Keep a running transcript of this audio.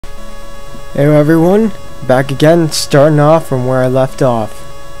Hey everyone, back again, starting off from where I left off,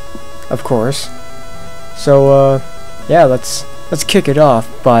 of course. So, yeah, let's kick it off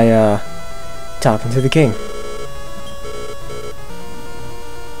by, talking to the king.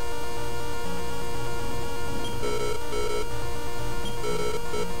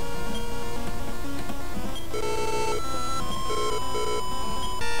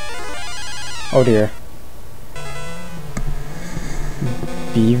 Oh dear.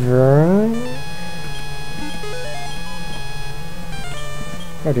 Beavern?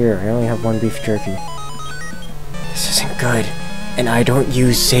 Oh dear, I only have one beef jerky. This isn't good, and I don't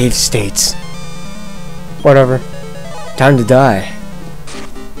use save states. Whatever. Time to die.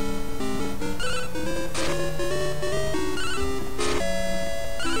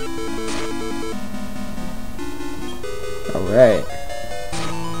 Alright.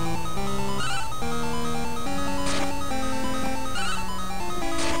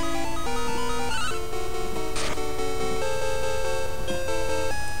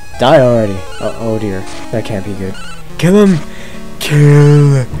 Die already. Oh dear. That can't be good. Kill him!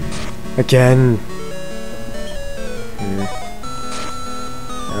 Kill! Again.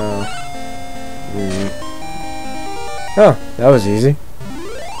 Oh, that was easy.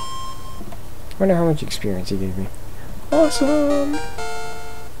 Wonder how much experience he gave me. Awesome!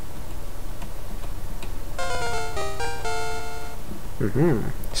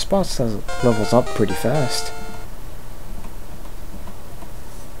 Spots levels up pretty fast.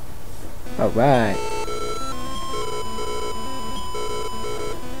 Alright.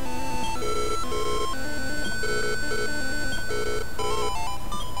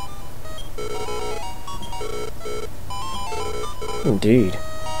 Indeed.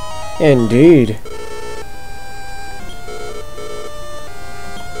 Indeed.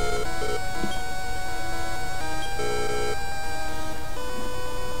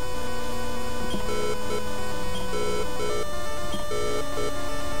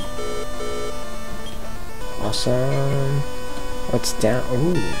 Awesome. What's down?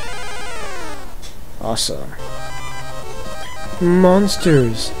 Ooh. Awesome.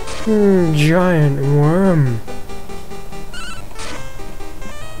 Monsters. Giant worm.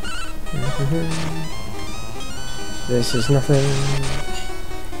 This is nothing.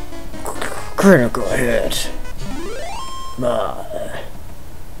 Critical hit.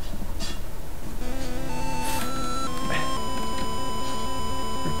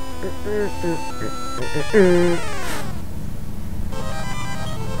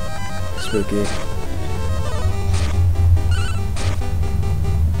 Spooky.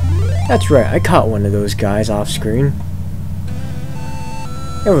 That's right, I caught one of those guys off screen.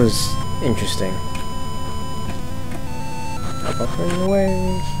 It was interesting. Up and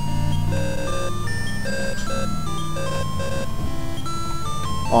away.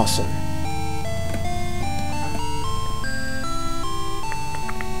 Awesome.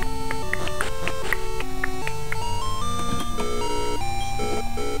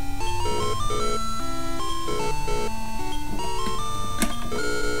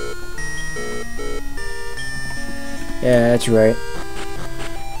 Yeah, that's right.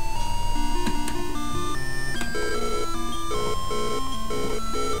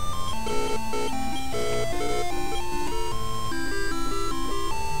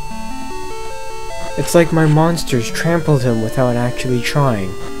 It's like my monsters trampled him without actually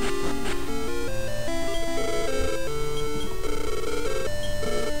trying.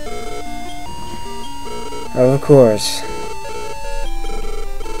 Of course.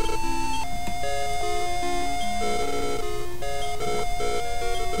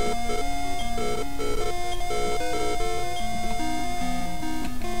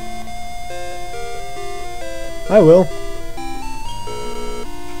 I will.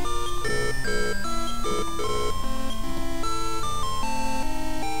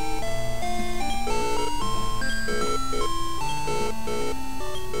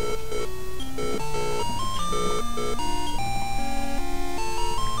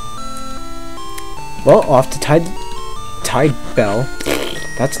 Well, off to Tide Bell.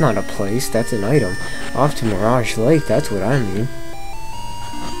 That's not a place, that's an item. Off to Mirage Lake, that's what I mean.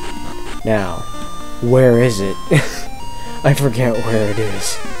 Now, where is it? I forget where it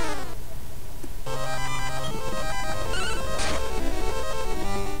is.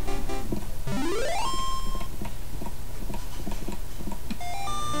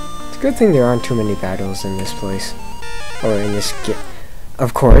 It's a good thing there aren't too many battles in this place. Or in this game.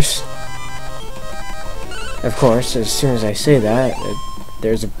 Of course, as soon as I say that,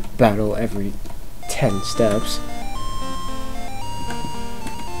 there's a battle every 10 steps.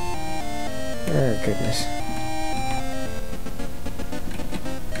 Oh, goodness.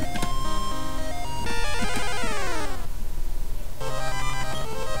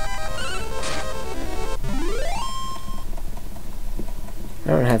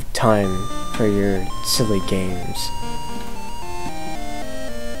 time for your silly games.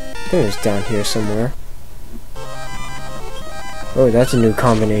 I think it was down here somewhere. Oh, that's a new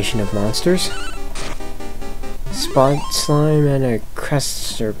combination of monsters. Spot slime and a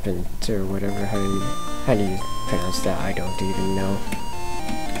crest serpent, or whatever. How do you pronounce that? I don't even know.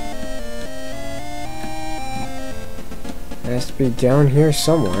 It has to be down here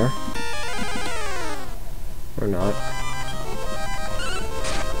somewhere. Or not.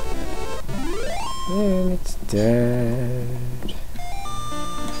 And it's dead.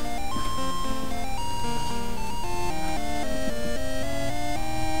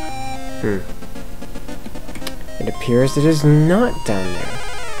 It appears it is not down there.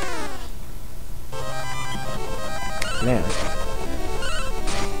 Man.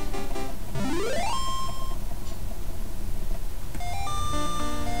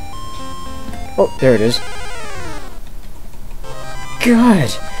 Oh, there it is. God!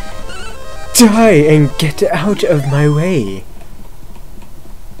 Die and get out of my way!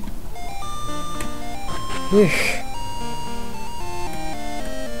 Ugh.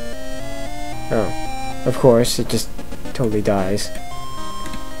 Oh, of course, it just totally dies.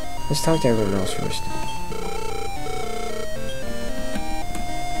 Let's talk to everyone else first.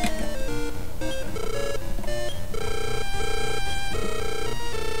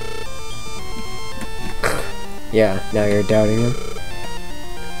 Yeah, now you're doubting him.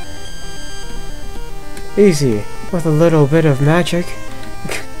 Easy, with a little bit of magic.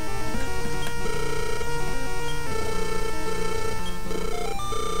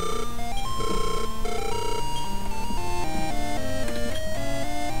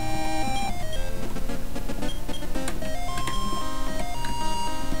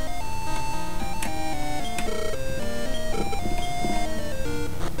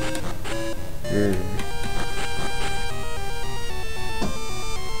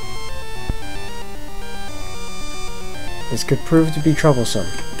 This could prove to be troublesome.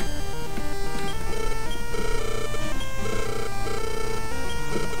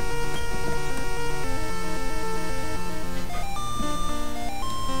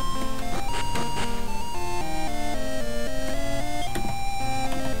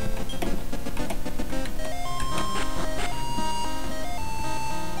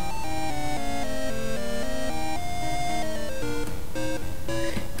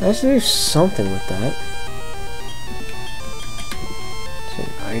 I should do something with that.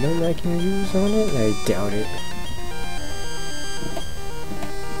 Item I can use on it? I doubt it.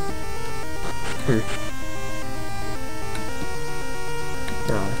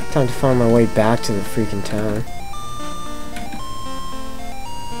 Oh, time to find my way back to the freaking town.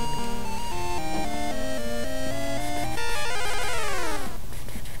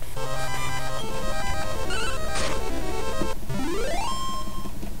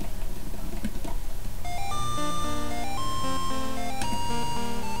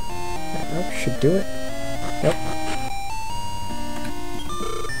 Should do it. Yep.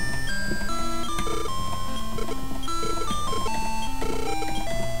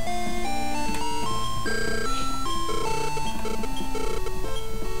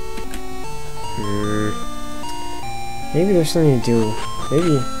 Maybe there's something to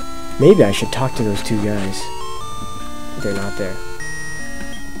do. Maybe I should talk to those two guys. They're not there.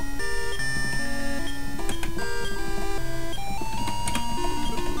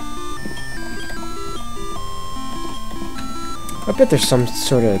 I bet there's some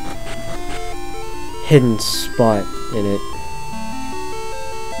sort of hidden spot in it.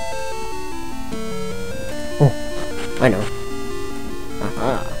 Oh, I know.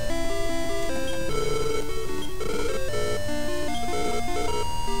 Aha.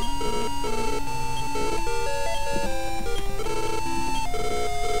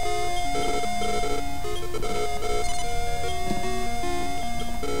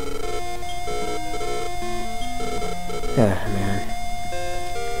 Ah, man.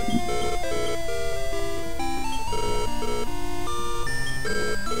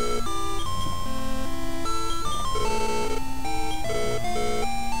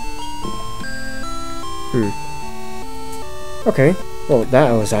 Okay, well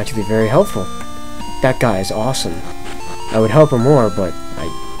that was actually very helpful. That guy is awesome. I would help him more, but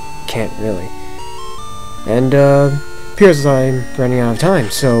I can't really. And, appears I'm running out of time,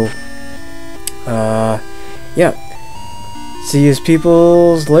 so, yeah. See you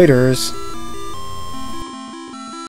peoples laters.